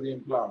manufacture the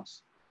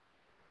implants.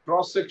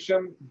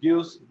 Cross-section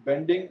gives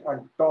bending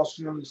and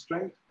torsional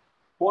strength.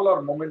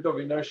 Polar moment of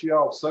inertia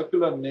of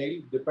circular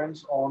nail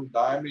depends on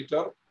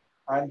diameter,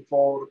 and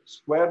for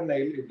square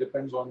nail, it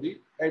depends on the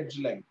edge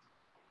length.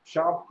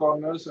 Sharp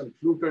corners and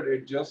fluted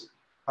edges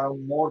have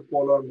more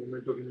polar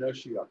moment of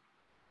inertia.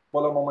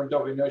 Polar moment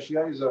of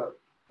inertia is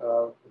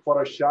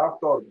for a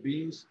shaft or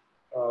beams,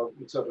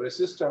 it's a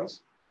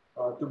resistance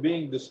to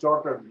being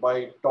distorted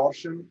by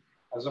torsion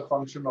as a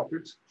function of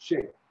its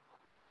shape.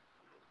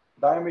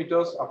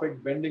 Diameters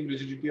affect bending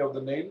rigidity of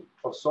the nail.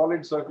 For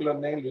solid circular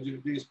nail,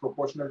 rigidity is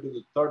proportional to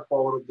the third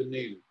power of the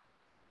nail.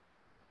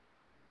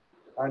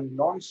 And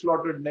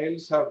non-slotted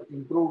nails have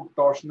improved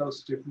torsional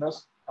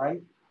stiffness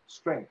and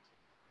strength.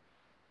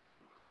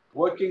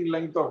 Working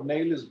length of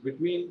nail is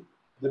between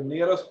the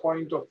nearest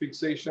point of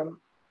fixation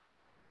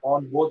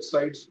on both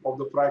sides of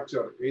the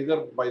fracture,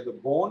 either by the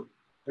bone,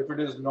 if it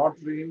is not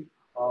reamed,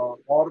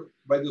 or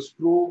by the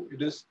screw,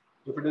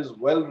 if it is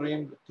well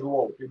reamed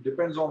throughout. It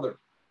depends on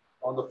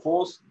the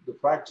force, the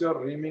fracture,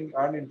 reaming,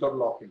 and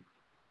interlocking.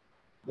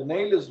 The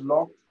nail is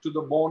locked to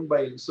the bone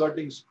by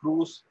inserting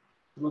screws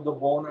through the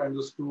bone and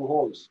the screw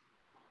holes.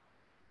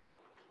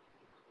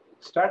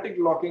 Static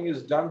locking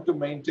is done to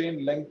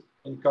maintain length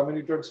in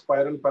comminuted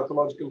spiral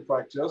pathological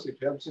fractures. It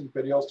helps in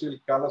periosteal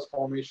callus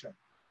formation.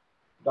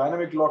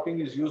 Dynamic locking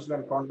is used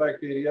when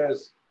contact area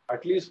is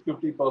at least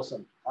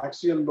 50%.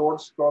 Axial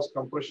loads cause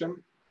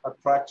compression at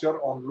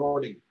fracture on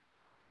loading.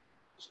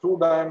 Screw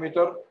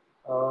diameter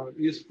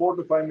is 4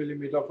 to 5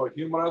 millimeter for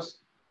humerus,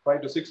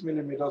 5 to 6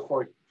 millimeters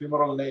for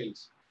femoral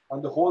nails.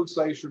 And the hole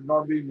size should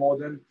not be more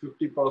than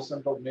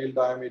 50% of nail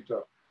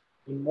diameter.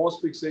 In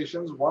most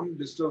fixations, one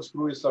distal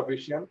screw is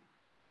sufficient.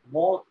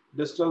 More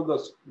distal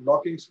the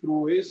locking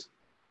screw is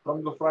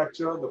from the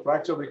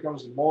fracture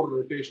becomes more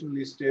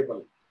rotationally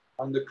stable.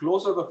 And the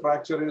closer the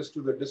fracture is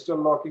to the distal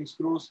locking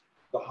screws,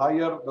 the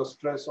higher the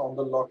stress on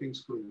the locking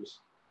screws.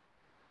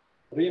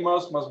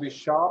 Reamers must be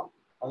sharp,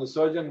 and the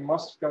surgeon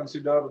must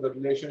consider the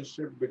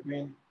relationship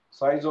between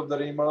size of the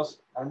reamers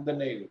and the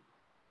nail.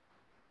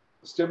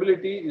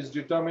 Stability is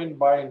determined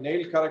by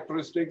nail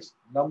characteristics,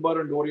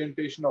 number and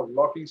orientation of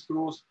locking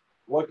screws,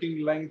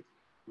 working length,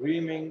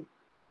 reaming,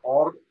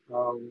 or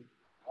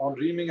on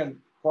reaming and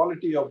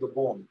quality of the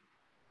bone.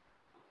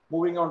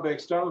 Moving on to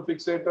external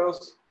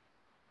fixators,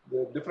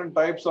 the different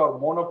types are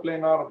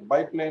monoplanar,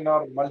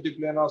 biplanar,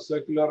 multiplanar,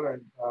 circular,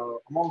 and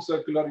among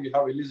circular you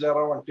have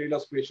Elizarov and Taylor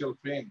spatial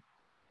frame.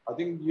 I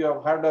think you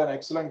have had an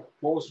excellent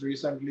course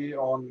recently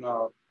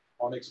on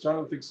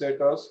external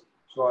fixators,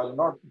 so I'll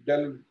not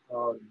delve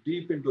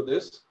deep into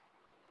this.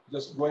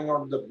 Just going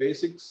on the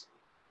basics.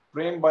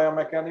 Frame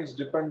biomechanics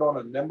depend on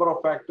a number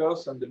of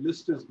factors, and the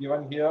list is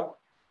given here.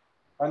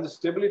 And the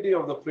stability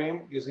of the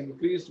frame is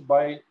increased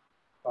by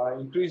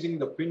increasing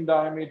the pin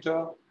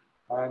diameter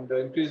and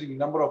increasing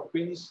number of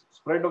pins,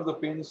 spread of the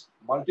pins,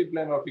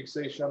 multiplanar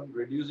fixation,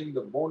 reducing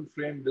the bone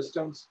frame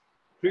distance,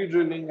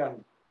 pre-drilling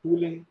and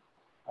tooling,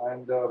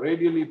 and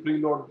radially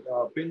preload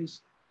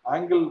pins,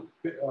 angle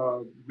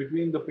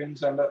between the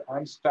pins and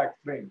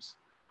stacked frames.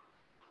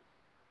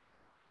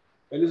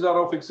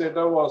 Elizarov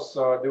fixator was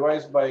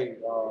devised by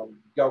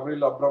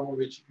Gavril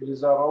Abramovich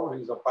Elizarov.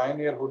 He's a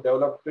pioneer who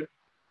developed it,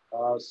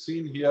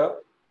 seen here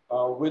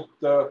with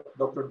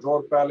Dr.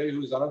 Dror Paley,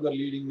 who is another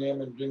leading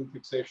name in ring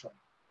fixation.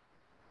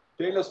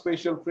 Taylor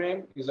spatial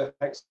frame is a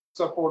hex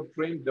support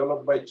frame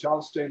developed by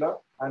Charles Taylor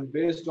and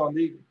based on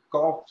the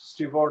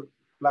Kopf-Stewart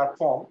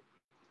platform.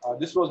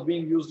 This was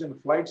being used in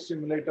flight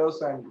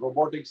simulators and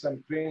robotics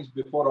and cranes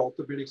before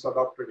orthopedics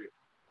adopted it.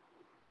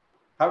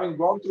 Having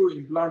gone through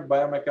implant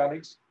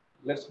biomechanics,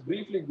 let's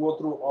briefly go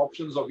through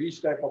options of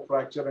each type of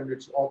fracture and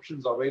its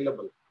options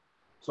available.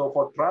 So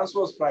for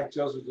transverse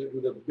fractures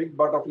with a big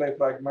butterfly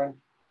fragment,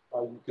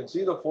 you can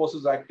see the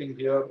forces acting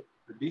here.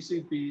 The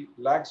DCP,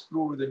 lag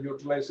screw with a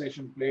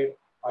neutralization plate,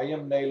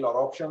 IM nail are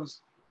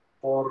options.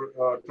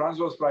 For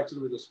transverse fracture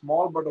with a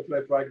small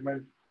butterfly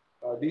fragment,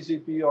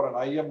 DCP or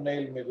an IM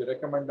nail may be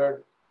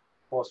recommended.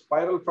 For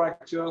spiral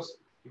fractures,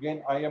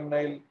 again IM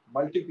nail,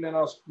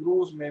 multiplanar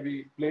screws may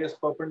be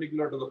placed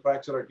perpendicular to the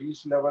fracture at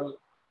each level.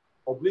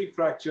 Oblique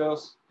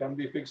fractures can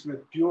be fixed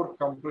with pure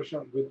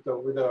compression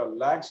with a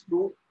lag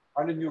screw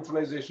and a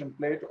neutralization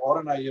plate or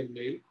an IM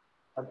nail.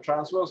 And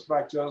transverse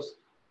fractures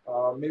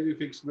may be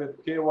fixed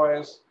with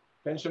K-wires,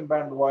 tension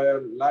band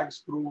wire, lag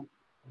screw,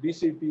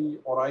 DCP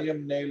or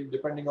IM nail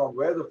depending on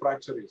where the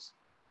fracture is.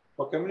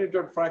 For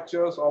comminuted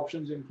fractures,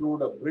 options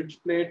include a bridge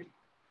plate,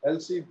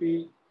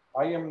 LCP,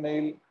 IM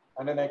nail,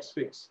 and an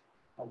X-fix.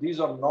 These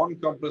are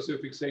non-compressive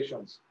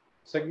fixations.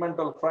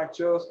 Segmental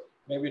fractures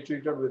may be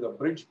treated with a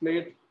bridge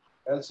plate,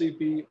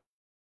 LCP,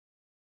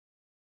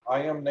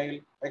 IM nail,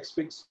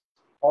 X-fix,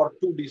 or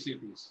 2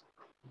 DCPs.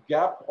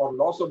 Gap or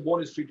loss of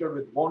bone is treated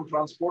with bone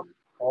transport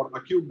or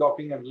acute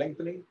docking and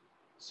lengthening.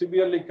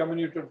 Severely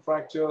comminuted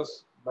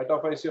fractures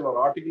metaphyseal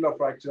or articular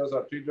fractures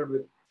are treated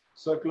with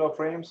circular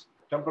frames,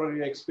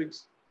 temporary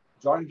X-fix,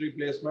 joint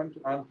replacement,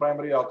 and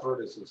primary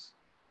arthrodesis.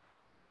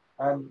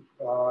 And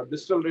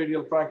distal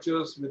radial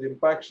fractures with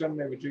impaction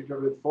may be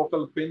treated with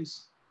focal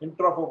pins,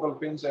 intrafocal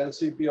pins,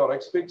 LCP or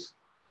X-fix,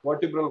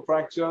 vertebral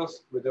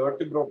fractures with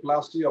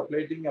vertebroplasty or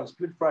plating, and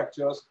split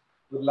fractures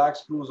with lag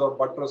screws or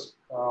buttress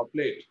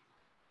plate.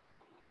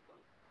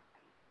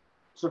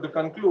 So to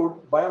conclude,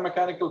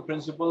 biomechanical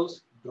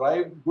principles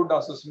drive good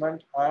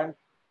assessment and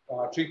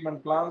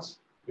treatment plans.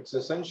 It's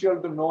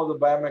essential to know the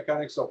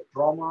biomechanics of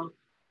trauma,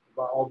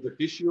 of the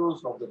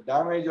tissues, of the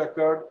damage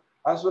occurred,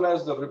 as well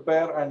as the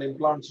repair and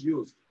implants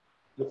used.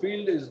 The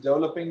field is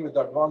developing with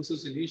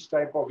advances in each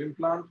type of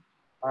implant,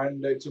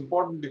 and it's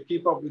important to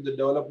keep up with the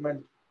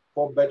development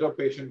for better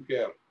patient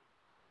care.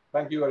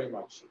 Thank you very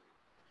much.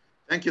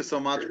 Thank you so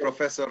much,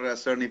 Professor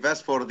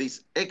Srinivas, for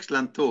this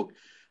excellent talk,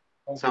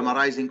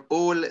 summarizing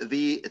all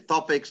the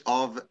topics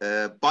of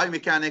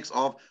biomechanics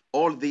of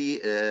all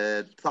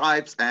the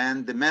types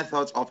and the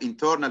methods of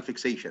internal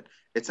fixation.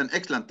 It's an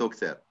excellent talk,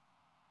 sir.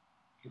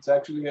 It's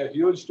actually a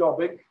huge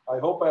topic. I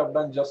hope I have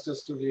done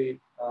justice to the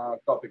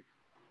topic.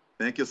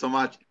 Thank you so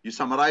much. You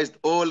summarized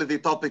all the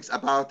topics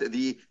about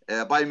the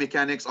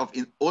biomechanics of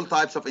all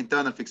types of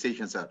internal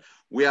fixation, sir.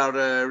 We are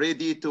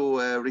ready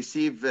to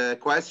receive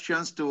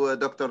questions to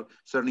Dr.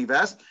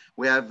 Srinivas.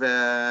 We have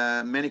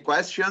many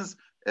questions.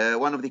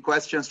 One of the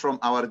questions from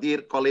our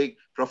dear colleague,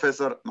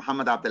 Professor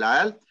Muhammad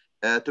Abdelal,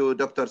 to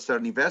Dr.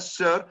 Srinivas.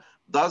 Sir,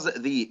 does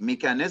the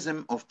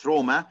mechanism of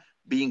trauma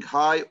being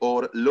high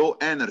or low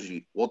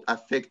energy would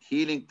affect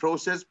healing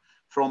process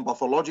from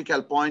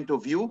pathological point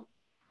of view?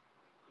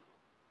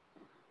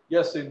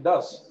 Yes, it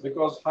does,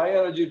 because high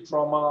energy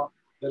trauma,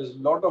 there is a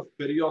lot of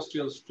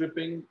periosteal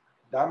stripping,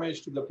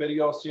 damage to the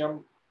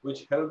periosteum,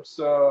 which helps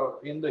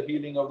in the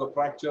healing of the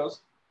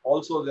fractures.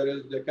 Also,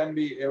 there can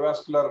be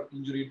avascular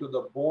injury to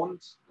the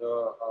bones.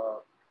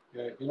 The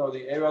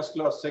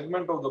avascular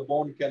segment of the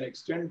bone can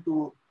extend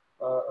to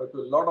a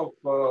lot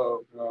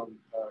of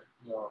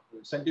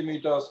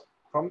centimeters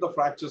from the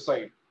fracture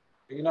site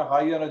in a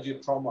high energy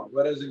trauma.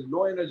 Whereas in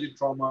low energy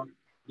trauma,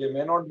 there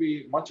may not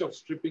be much of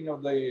stripping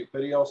of the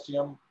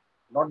periosteum,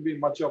 not be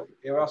much of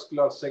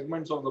avascular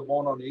segments of the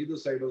bone on either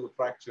side of the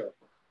fracture.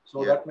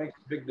 So that makes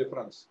a big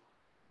difference.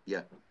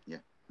 Yeah,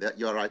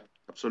 you're right.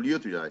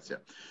 Absolutely right, sir.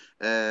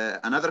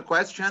 Another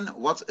question,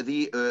 what's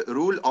the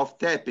rule of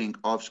tapping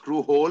of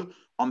screw hole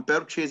on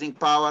purchasing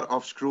power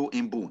of screw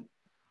in bone?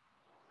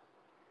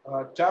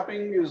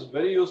 Tapping is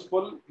very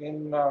useful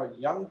in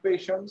young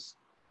patients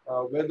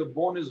where the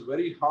bone is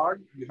very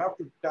hard. You have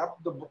to tap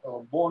the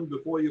bone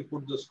before you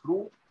put the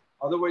screw.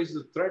 Otherwise,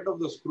 the thread of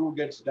the screw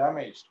gets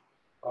damaged.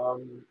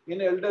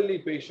 In elderly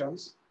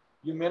patients,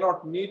 you may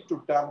not need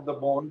to tap the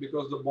bone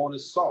because the bone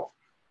is soft.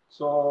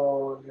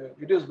 So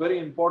it is very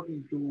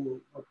important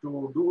to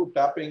do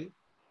tapping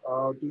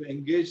to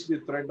engage the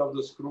thread of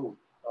the screw.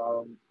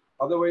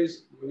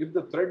 Otherwise, if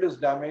the thread is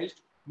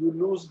damaged, you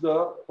lose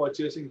the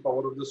purchasing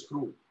power of the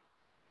screw.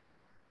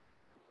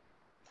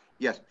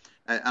 Yes.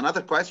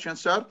 Another question,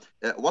 sir.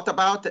 What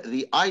about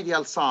the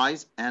ideal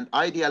size and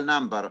ideal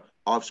number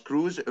of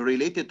screws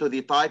related to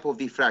the type of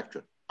the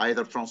fracture,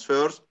 either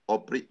transverse,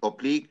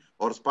 oblique,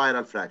 or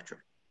spiral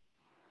fracture?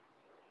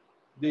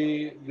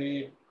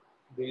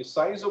 The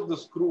size of the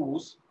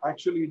screws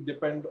actually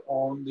depend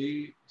on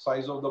the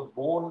size of the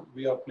bone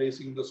we are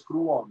placing the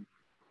screw on,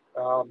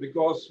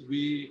 because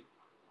we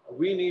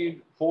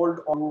need hold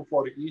on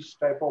for each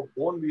type of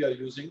bone we are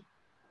using,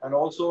 and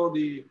also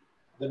the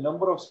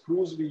number of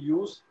screws we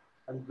use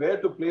and where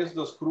to place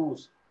the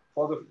screws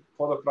for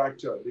the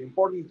fracture. The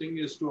important thing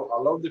is to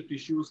allow the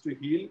tissues to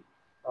heal,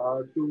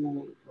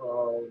 to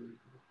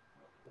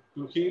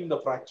heal the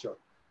fracture.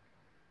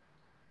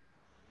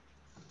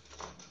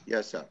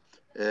 Yes, sir.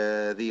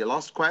 The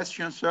last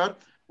question, sir.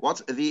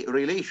 What's the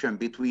relation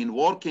between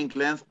working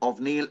length of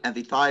nail and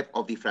the type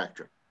of the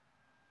fracture?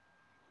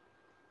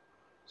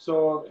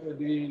 So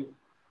the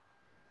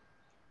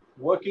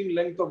working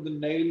length of the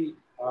nail,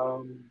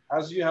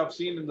 as you have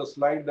seen in the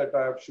slide that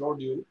I have showed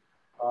you,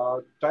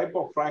 type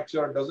of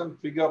fracture doesn't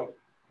figure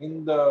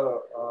in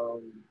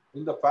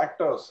the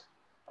factors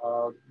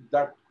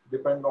that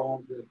depend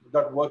on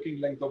that working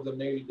length of the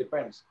nail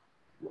depends.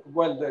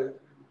 Well,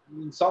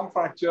 in some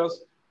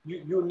fractures,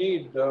 you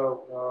need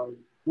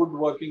good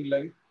working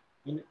length.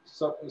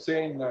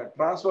 Say in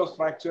transverse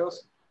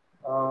fractures,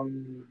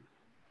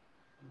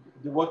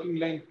 the working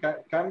length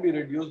can be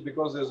reduced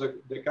because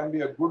there can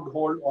be a good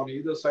hold on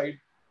either side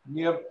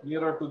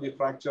nearer to the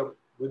fracture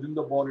within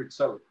the bone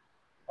itself.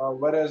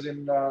 Whereas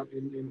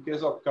in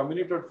case of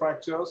comminuted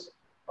fractures,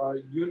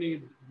 you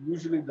need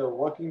usually the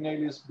working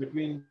nail is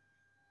between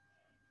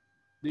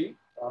the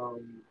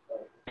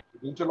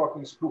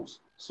interlocking screws.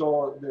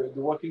 So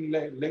the working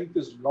length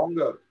is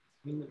longer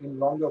in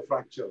longer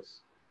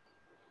fractures.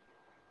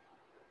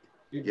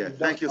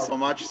 Thank you so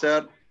much,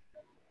 sir.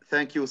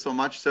 Thank you so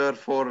much, sir,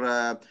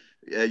 for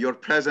your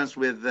presence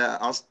with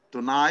us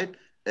tonight.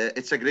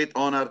 It's a great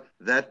honor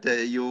that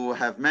you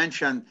have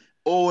mentioned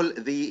all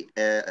the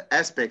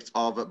aspects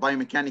of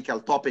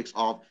biomechanical topics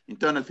of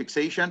internal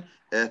fixation.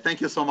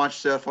 Thank you so much,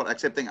 sir, for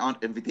accepting our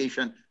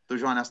invitation to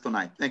join us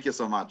tonight. Thank you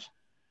so much.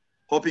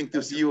 Hoping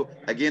to see you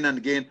again and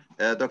again,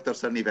 Dr.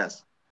 Srinivas.